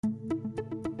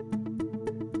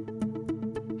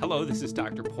Hello, this is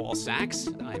Dr. Paul Sachs.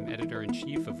 I'm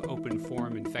editor-in-chief of Open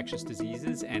Forum Infectious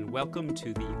Diseases, and welcome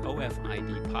to the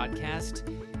OFID podcast.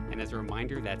 And as a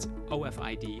reminder, that's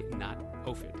OFID, not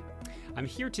OFID. I'm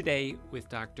here today with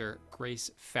Dr. Grace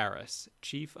Farris,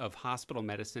 Chief of Hospital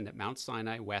Medicine at Mount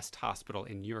Sinai West Hospital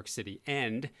in New York City,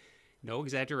 and, no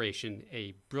exaggeration,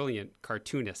 a brilliant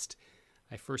cartoonist.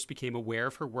 I first became aware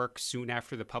of her work soon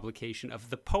after the publication of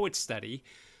the POET study,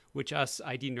 which us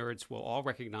ID nerds will all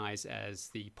recognize as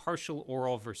the partial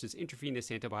oral versus intravenous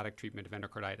antibiotic treatment of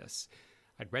endocarditis.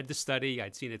 I'd read the study,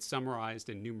 I'd seen it summarized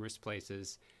in numerous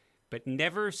places, but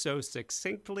never so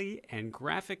succinctly and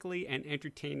graphically and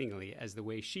entertainingly as the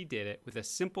way she did it with a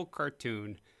simple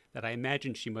cartoon that I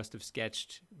imagine she must have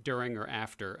sketched during or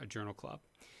after a journal club.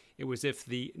 It was as if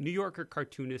the New Yorker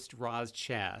cartoonist Roz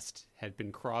Chast had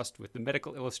been crossed with the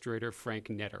medical illustrator Frank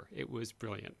Netter. It was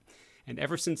brilliant. And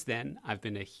ever since then, I've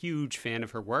been a huge fan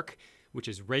of her work, which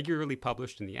is regularly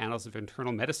published in the Annals of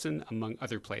Internal Medicine, among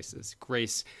other places.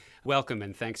 Grace, welcome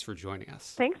and thanks for joining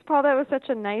us. Thanks, Paul. That was such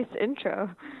a nice intro.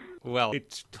 Well,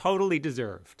 it's totally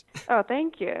deserved. Oh,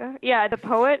 thank you. Yeah, the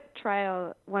POET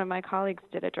trial, one of my colleagues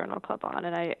did a journal club on,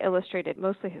 and I illustrated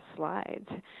mostly his slides.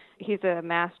 He's a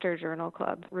master journal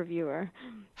club reviewer.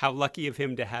 How lucky of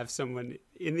him to have someone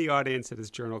in the audience at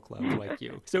his journal club like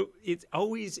you. So it's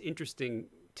always interesting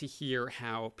to hear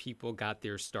how people got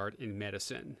their start in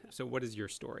medicine. So what is your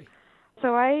story?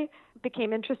 So I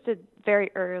became interested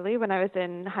very early. When I was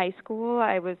in high school,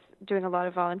 I was doing a lot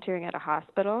of volunteering at a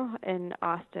hospital in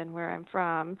Austin, where I'm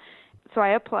from. So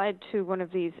I applied to one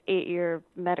of these 8-year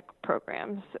medical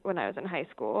programs when I was in high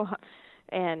school.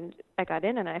 And I got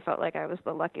in, and I felt like I was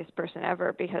the luckiest person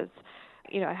ever because,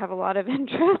 I have a lot of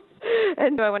interests.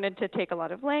 And so I wanted to take a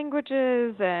lot of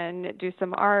languages and do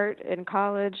some art in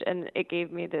college, and it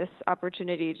gave me this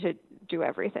opportunity to do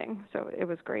everything. So it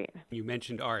was great. You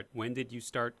mentioned art. When did you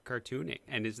start cartooning?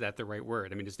 And is that the right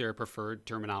word? I mean, is there a preferred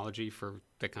terminology for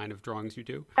the kind of drawings you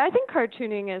do? I think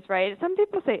cartooning is right. Some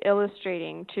people say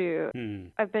illustrating too.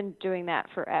 I've been doing that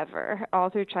forever, all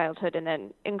through childhood. And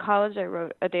then in college, I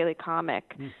wrote a daily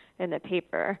comic in the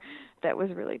paper that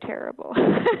was really terrible.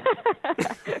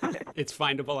 It's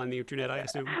findable on the internet, I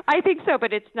assume? I think so,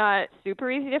 but it's not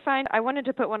super easy to find. I wanted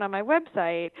to put one on my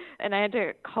website, and I had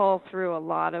to cull through a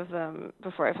lot of them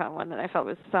before I found one that I felt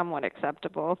was somewhat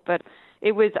acceptable. But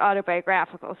it was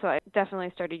autobiographical, so I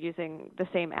definitely started using the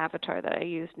same avatar that I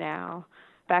use now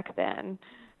back then.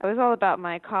 It was all about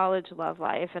my college love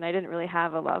life, and I didn't really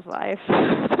have a love life.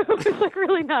 So it was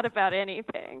really not about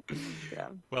anything. Yeah.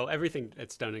 Well, everything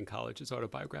that's done in college is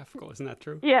autobiographical, isn't that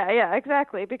true? Yeah,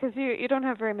 exactly, because you don't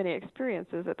have very many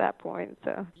experiences at that point.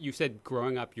 So you said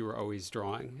growing up you were always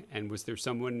drawing, and was there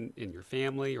someone in your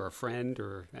family or a friend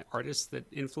or an artist that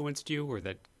influenced you or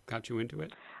that got you into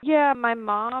it? Yeah, my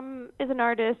mom is an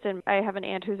artist, and I have an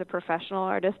aunt who's a professional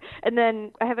artist. And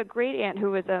then I have a great aunt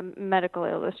who was a medical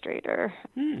illustrator.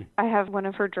 I have one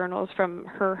of her journals from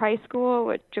her high school,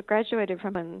 which I graduated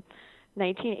from in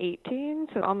 1918,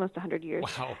 so almost 100 years.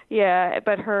 Wow. Yeah,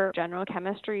 but her general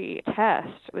chemistry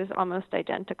test was almost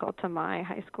identical to my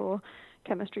high school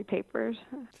chemistry papers.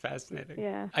 Fascinating.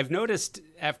 Yeah. I've noticed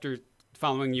after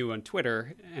following you on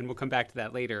Twitter, and we'll come back to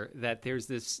that later, that there's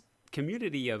this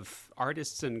community of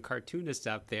artists and cartoonists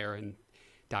out there in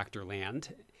Dr.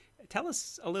 Land. Tell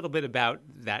us a little bit about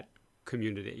that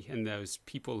community and those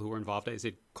people who are involved. Is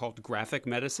it called graphic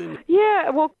medicine?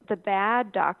 Yeah, well, the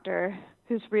bad doctor,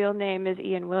 whose real name is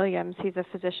Ian Williams, he's a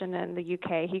physician in the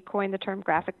UK. He coined the term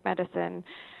graphic medicine.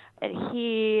 And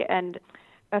he and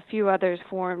a few others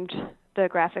formed the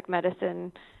graphic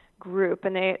medicine group,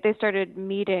 and they started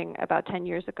meeting about 10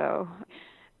 years ago.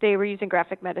 They were using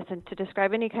graphic medicine to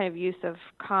describe any kind of use of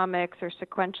comics or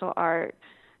sequential art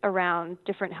around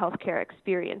different healthcare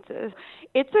experiences.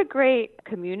 It's a great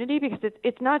community because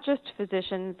it's not just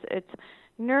physicians, it's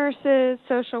nurses,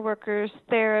 social workers,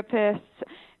 therapists,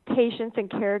 patients and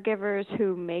caregivers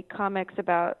who make comics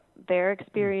about their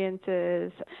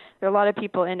experiences. There are a lot of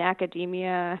people in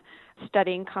academia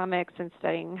studying comics and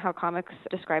studying how comics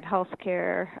describe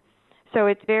healthcare. So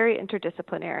it's very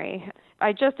interdisciplinary.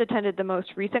 I just attended the most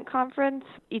recent conference.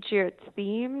 Each year it's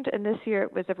themed, and this year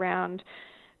it was around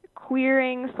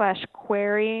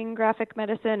queering/querying graphic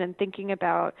medicine and thinking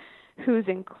about who's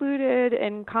included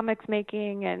in comics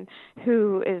making and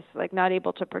who is not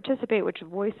able to participate, which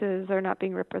voices are not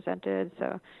being represented.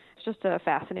 So it's just a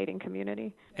fascinating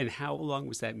community. And how long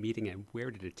was that meeting and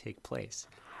where did it take place?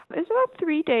 It was about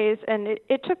 3 days, and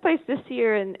it took place this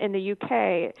year in the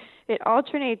UK. It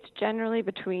alternates generally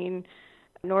between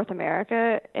North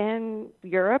America and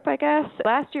Europe, I guess.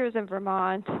 Last year was in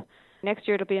Vermont. Next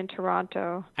year it'll be in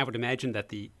Toronto. I would imagine that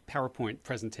the PowerPoint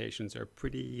presentations are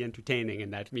pretty entertaining in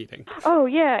that meeting. Oh,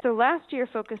 yeah. So last year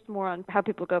focused more on how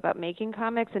people go about making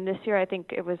comics, and this year I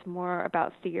think it was more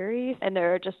about theories, and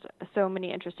there are just so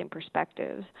many interesting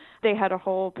perspectives. They had a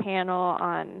whole panel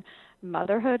on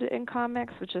motherhood in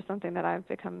comics, which is something that I've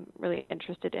become really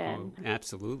interested in. Oh,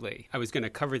 absolutely. I was going to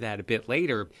cover that a bit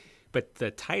later, but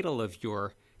the title of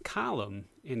your column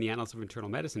in the Annals of Internal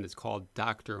Medicine is called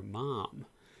Dr. Mom.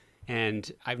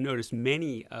 And I've noticed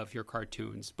many of your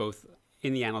cartoons, both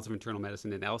in the Annals of Internal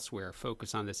Medicine and elsewhere,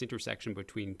 focus on this intersection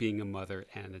between being a mother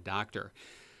and a doctor.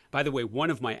 By the way,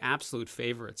 one of my absolute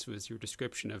favorites was your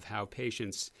description of how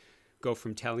patients go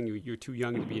from telling you you're too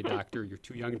young to be a doctor, you're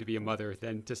too young to be a mother,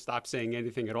 then to stop saying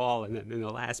anything at all. And then in the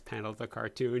last panel of the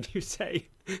cartoon, you say,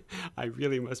 I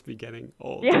really must be getting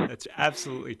old. Yeah. That's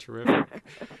absolutely terrific.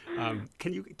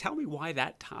 Can you tell me why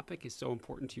that topic is so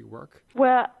important to your work?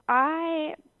 Well,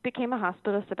 I became a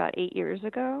hospitalist about 8 years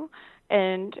ago,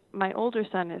 and my older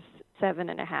son is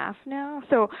 7.5 now.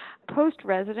 So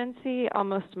post-residency,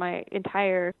 almost my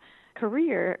entire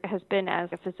career has been as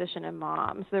a physician and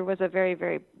mom. So there was a very,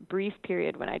 very brief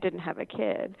period when I didn't have a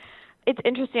kid. It's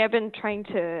interesting. I've been trying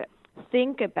to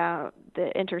think about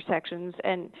the intersections,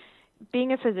 and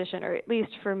being a physician, or at least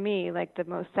for me, like the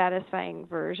most satisfying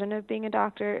version of being a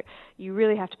doctor, you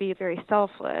really have to be very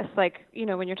selfless. Like,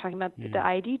 when you're talking about the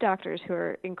ID doctors who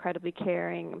are incredibly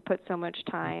caring and put so much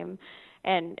time.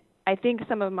 And I think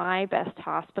some of my best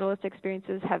hospitalist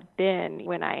experiences have been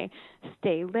when I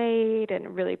stay late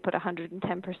and really put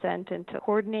 110% into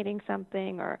coordinating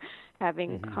something or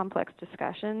having complex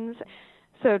discussions.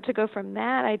 So to go from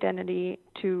that identity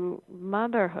to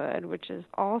motherhood, which is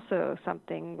also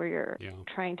something where you're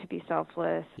trying to be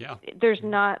selfless, there's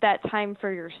not that time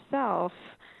for yourself.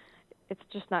 It's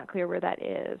just not clear where that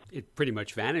is. It pretty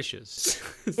much vanishes.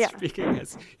 Speaking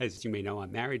as you may know,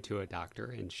 I'm married to a doctor,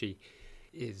 and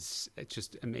it's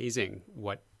just amazing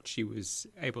what she was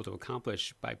able to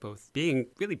accomplish by both being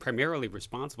really primarily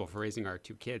responsible for raising our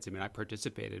 2 kids. I mean, I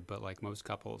participated, but like most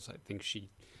couples, I think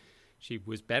she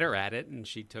was better at it, and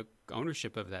she took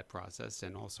ownership of that process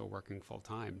and also working full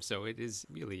time. So it is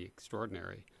really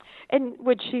extraordinary. And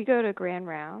would she go to grand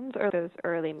rounds or those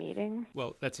early meetings?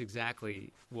 Well, that's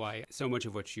exactly why so much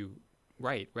of what you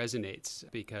write resonates,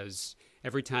 because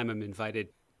every time I'm invited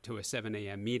to a 7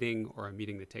 a.m. meeting or a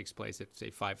meeting that takes place at, say,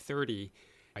 5:30,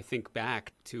 I think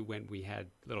back to when we had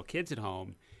little kids at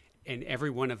home, and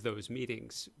every one of those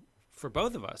meetings for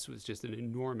both of us was just an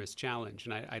enormous challenge,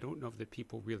 and I don't know if that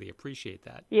people really appreciate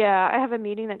that. Yeah, I have a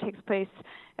meeting that takes place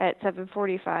at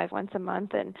 7:45 once a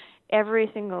month, and every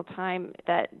single time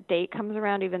that date comes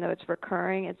around, even though it's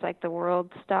recurring, it's like the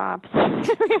world stops. We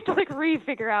have to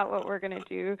re-figure out what we're going to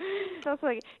do. So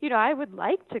it's I would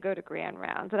like to go to grand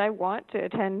rounds, and I want to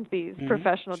attend these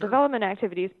professional development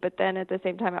activities, but then at the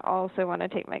same time, I also want to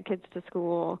take my kids to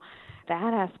school.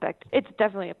 That aspect, it's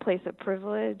definitely a place of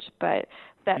privilege, but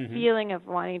that feeling of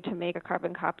wanting to make a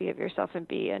carbon copy of yourself and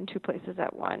be in 2 places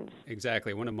at once.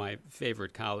 Exactly. One of my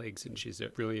favorite colleagues, and she's a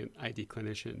brilliant ID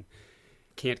clinician,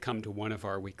 can't come to one of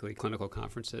our weekly clinical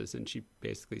conferences, and she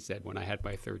basically said, when I had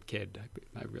my 3rd kid,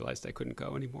 I realized I couldn't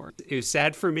go anymore. It was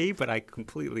sad for me, but I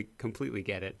completely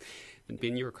get it. And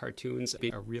in your cartoons,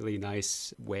 a really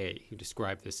nice way you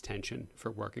describe this tension for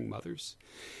working mothers.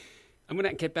 I'm going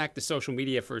to get back to social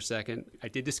media for a second. I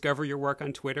did discover your work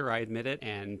on Twitter, I admit it,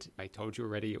 and I told you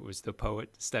already it was the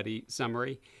Poet Study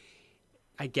Summary.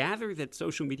 I gather that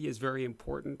social media is very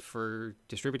important for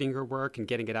distributing your work and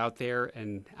getting it out there,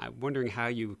 and I'm wondering how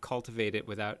you cultivate it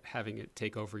without having it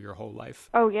take over your whole life.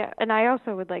 Oh, yeah, and I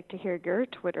also would like to hear your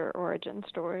Twitter origin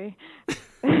story.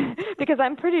 Because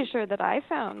I'm pretty sure that I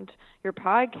found your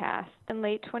podcast in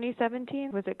late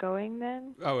 2017. Was it going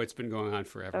then? Oh, it's been going on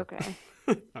forever. Okay.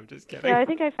 I'm just kidding. Yeah, I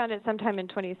think I found it sometime in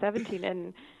 2017,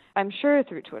 and I'm sure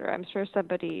through Twitter. I'm sure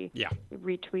somebody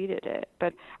retweeted it.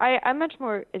 But I'm much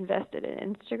more invested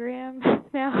in Instagram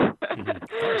now. Of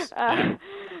course.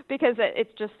 Because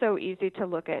it's just so easy to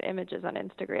look at images on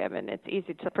Instagram, and it's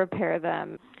easy to prepare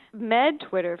them. Med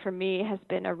Twitter, for me, has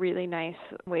been a really nice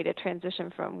way to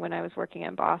transition from when I was working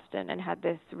in Boston and had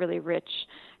this really rich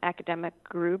academic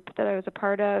group that I was a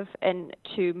part of, and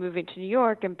to moving to New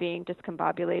York and being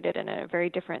discombobulated in a very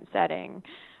different setting.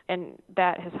 And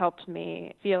that has helped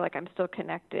me feel like I'm still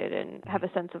connected and have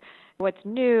a sense of what's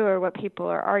new or what people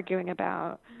are arguing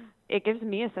about. It gives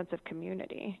me a sense of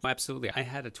community. Absolutely. I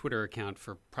had a Twitter account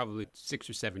for probably 6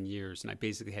 or 7 years, and I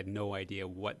basically had no idea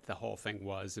what the whole thing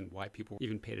was and why people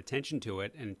even paid attention to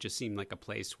it. And it just seemed like a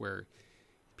place where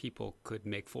people could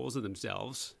make fools of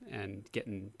themselves and get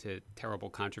into terrible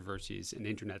controversies and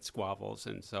internet squabbles.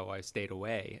 And so I stayed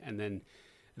away. And then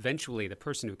eventually the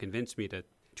person who convinced me to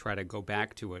try to go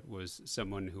back to it was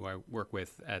someone who I work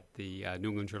with at the New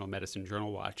England Journal of Medicine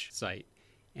Journal Watch site.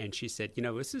 And she said,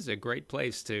 this is a great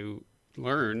place to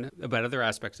learn about other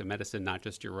aspects of medicine, not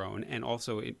just your own, and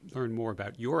also learn more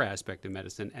about your aspect of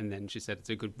medicine. And then she said it's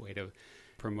a good way to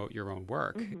promote your own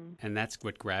work. Mm-hmm. And that's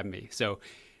what grabbed me. So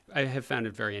I have found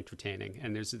it very entertaining.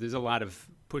 And there's a lot of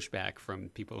pushback from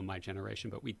people in my generation,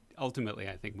 but ultimately,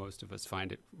 I think most of us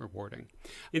find it rewarding.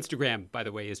 Instagram, by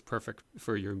the way, is perfect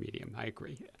for your medium. I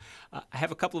agree. I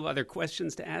have a couple of other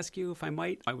questions to ask you, if I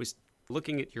might. I was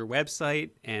looking at your website,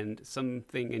 and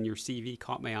something in your CV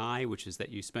caught my eye, which is that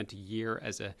you spent a year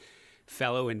as a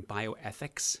fellow in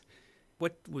bioethics.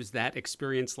 What was that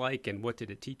experience like, and what did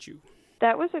it teach you?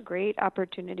 That was a great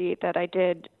opportunity that I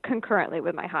did concurrently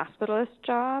with my hospitalist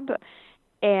job.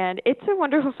 And it's a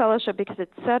wonderful fellowship because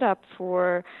it's set up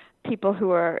for people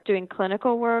who are doing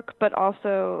clinical work, but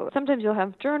also sometimes you'll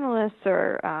have journalists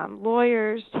or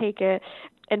lawyers take it.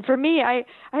 And for me, I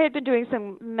had been doing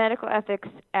some medical ethics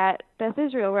at Beth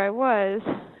Israel where I was,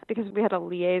 because we had a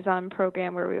liaison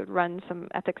program where we would run some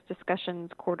ethics discussions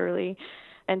quarterly.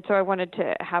 And so I wanted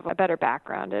to have a better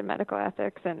background in medical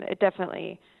ethics, and it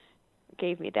definitely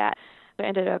gave me that. I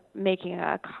ended up making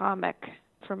a comic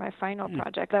for my final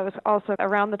project. That was also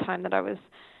around the time that I was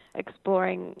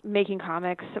exploring making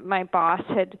comics. My boss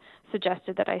had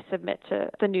suggested that I submit to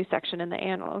the new section in the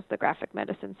Annals, the graphic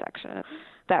medicine section.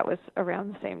 That was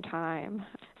around the same time.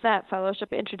 That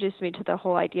fellowship introduced me to the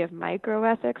whole idea of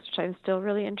microethics, which I'm still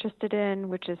really interested in,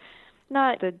 which is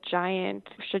not the giant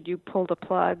should you pull the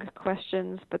plug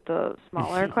questions, but the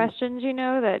smaller questions,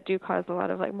 that do cause a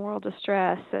lot of moral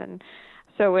distress. And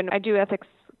so when I do ethics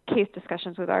case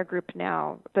discussions with our group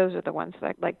now, those are the ones that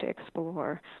I like to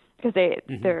explore, because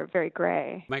they're very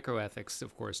gray. Microethics,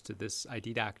 of course, to this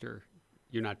ID doctor,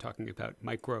 you're not talking about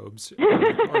microbes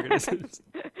or organisms.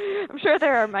 I'm sure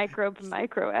there are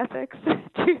microethics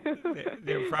too.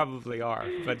 There probably are.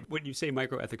 But when you say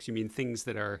microethics, you mean things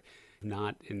that are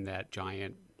not in that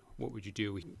giant, what would you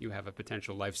do? You have a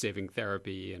potential life-saving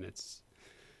therapy and it's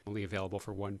only available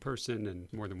for one person and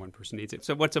more than one person needs it.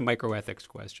 So what's a microethics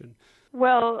question?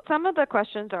 Well, some of the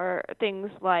questions are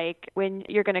things like, when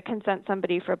you're going to consent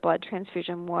somebody for a blood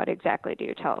transfusion, what exactly do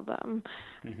you tell them?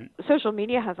 Mm-hmm. Social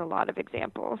media has a lot of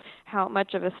examples. How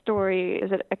much of a story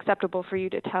is it acceptable for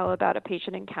you to tell about a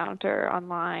patient encounter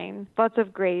online? Lots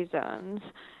of gray zones.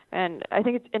 And I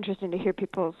think it's interesting to hear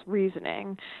people's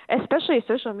reasoning, especially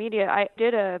social media. I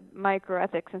did a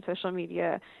microethics and social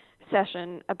media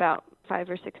session about 5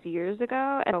 or 6 years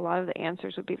ago, and a lot of the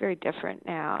answers would be very different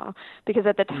now, because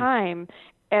at the time,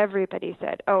 everybody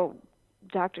said,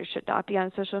 doctors should not be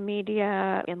on social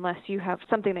media unless you have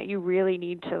something that you really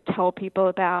need to tell people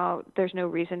about. There's no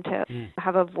reason to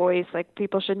have a voice.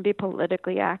 People shouldn't be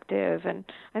politically active. And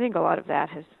I think a lot of that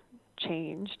has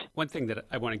changed. One thing that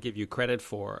I want to give you credit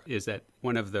for is that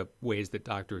one of the ways that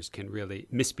doctors can really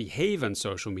misbehave on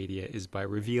social media is by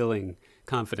revealing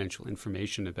confidential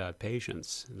information about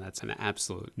patients. And that's an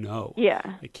absolute no.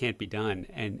 Yeah. It can't be done.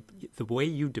 And the way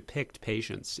you depict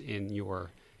patients in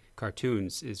your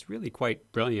cartoons is really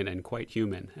quite brilliant and quite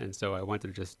human. And so I wanted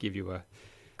to just give you a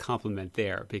compliment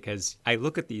there, because I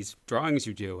look at these drawings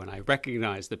you do and I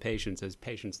recognize the patients as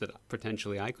patients that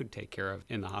potentially I could take care of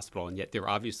in the hospital, and yet they're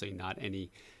obviously not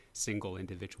any single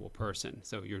individual person.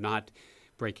 So you're not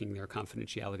breaking their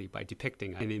confidentiality by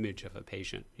depicting an image of a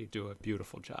patient. You do a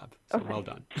beautiful job. So well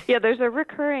done. Yeah, there's a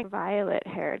recurring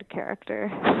violet-haired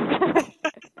character.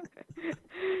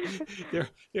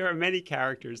 There are many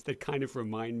characters that kind of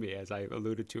remind me, as I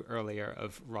alluded to earlier,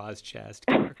 of Roz Chast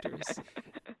characters.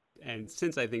 And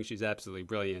since I think she's absolutely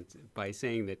brilliant, by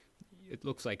saying that it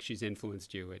looks like she's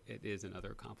influenced you, it is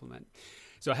another compliment.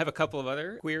 So I have a couple of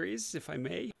other queries, if I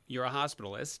may. You're a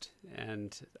hospitalist,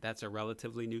 and that's a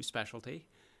relatively new specialty.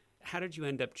 How did you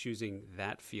end up choosing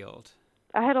that field?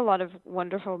 I had a lot of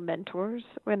wonderful mentors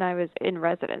when I was in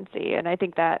residency, and I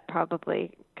think that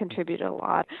probably contributed a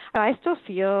lot. I still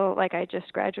feel like I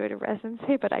just graduated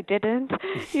residency, but I didn't,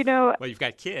 Well, you've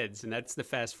got kids, and that's the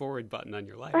fast forward button on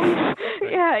your life. Right?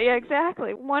 Yeah,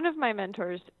 exactly. One of my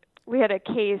mentors, we had a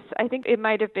case, I think it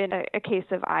might have been a case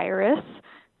of iris.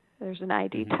 There's an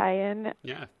ID tie-in.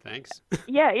 Yeah, thanks.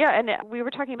 Yeah, and we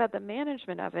were talking about the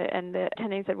management of it, and the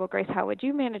attending said, well, Grace, how would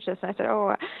you manage this? And I said,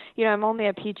 I'm only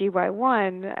a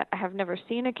PGY1. I have never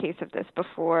seen a case of this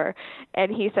before.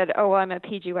 And he said, I'm a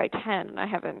PGY10, and I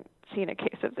haven't seen a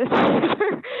case of this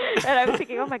either. And I was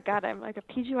thinking, oh my God, I'm like a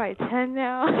PGY-10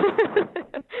 now.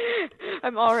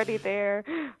 I'm already there.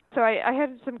 So I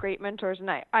had some great mentors, and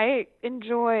I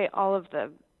enjoy all of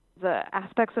the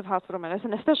aspects of hospital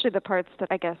medicine, especially the parts that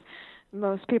I guess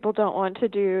most people don't want to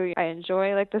do. I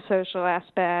enjoy like the social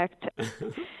aspect.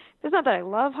 It's not that I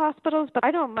love hospitals, but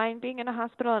I don't mind being in a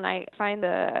hospital, and I find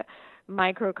the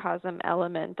microcosm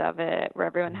element of it, where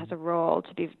everyone has a role,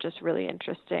 to be just really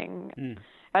interesting.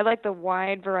 I like the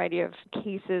wide variety of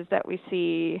cases that we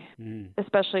see,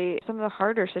 especially some of the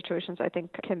harder situations I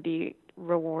think can be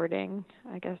rewarding,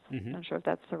 I guess. I'm not sure if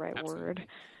that's the right word.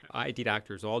 ID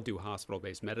doctors all do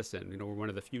hospital-based medicine. You know, we're one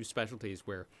of the few specialties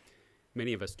where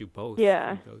many of us do both.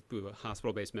 Yeah. We both do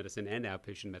hospital-based medicine and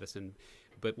outpatient medicine.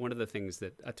 But one of the things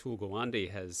that Atul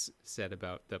Gawande has said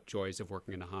about the joys of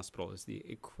working in a hospital is the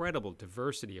incredible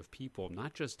diversity of people,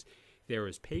 not just there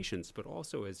as patients, but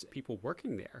also as people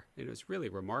working there. It was really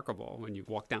remarkable when you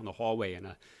walk down the hallway in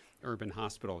a urban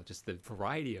hospital, just the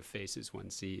variety of faces one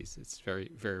sees. It's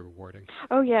very, very rewarding.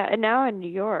 Oh, yeah. And now in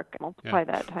New York, multiply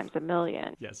that times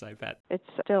 1,000,000. Yes, I bet. It's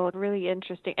still really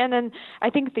interesting. And then I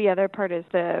think the other part is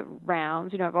the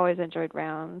rounds. You know, I've always enjoyed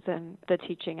rounds, and the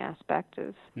teaching aspect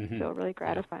is still really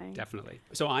gratifying. Yeah, definitely.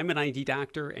 So I'm an ID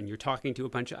doctor, and you're talking to a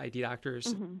bunch of ID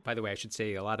doctors. By the way, I should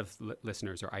say a lot of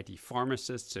listeners are ID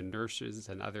pharmacists and nurses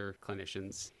and other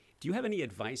clinicians. Do you have any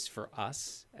advice for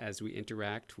us as we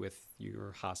interact with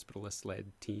your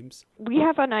hospitalist-led teams? We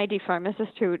have an ID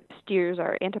pharmacist who steers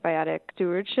our antibiotic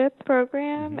stewardship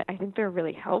program. I think they're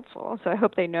really helpful, so I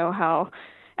hope they know how.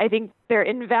 I think they're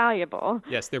invaluable.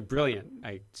 Yes, they're brilliant.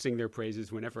 I sing their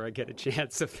praises whenever I get a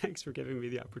chance, so thanks for giving me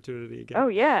the opportunity again. Oh,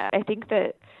 yeah. I think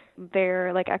that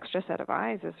their extra set of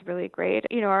eyes is really great.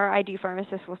 You know, our ID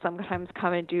pharmacists will sometimes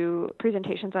come and do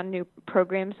presentations on new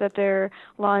programs that they're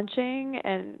launching,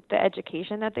 and the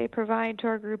education that they provide to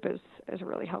our group is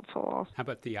really helpful. How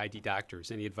about the ID doctors?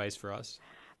 Any advice for us?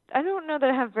 I don't know that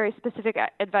I have very specific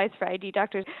advice for ID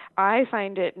doctors. I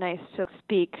find it nice to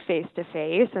speak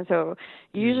face-to-face, and so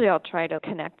usually I'll try to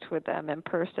connect with them in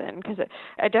person, because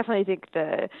I definitely think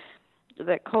the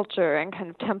culture and kind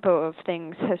of tempo of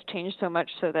things has changed so much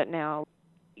so that now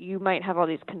you might have all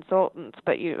these consultants,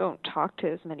 but you don't talk to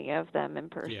as many of them in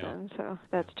person, so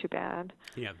that's too bad.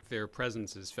 Yeah, their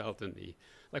presence is felt in the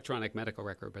electronic medical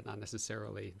record, but not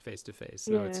necessarily face-to-face.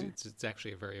 So it's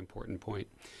actually a very important point.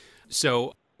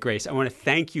 So, Grace, I want to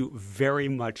thank you very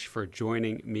much for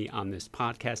joining me on this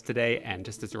podcast today. And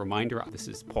just as a reminder, this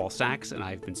is Paul Sachs, and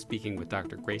I've been speaking with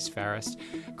Dr. Grace Farris,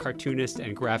 cartoonist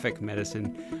and graphic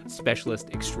medicine specialist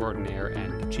extraordinaire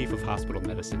and chief of hospital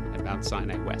medicine at Mount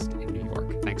Sinai West in New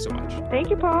York. Thanks so much.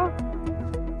 Thank you, Paul.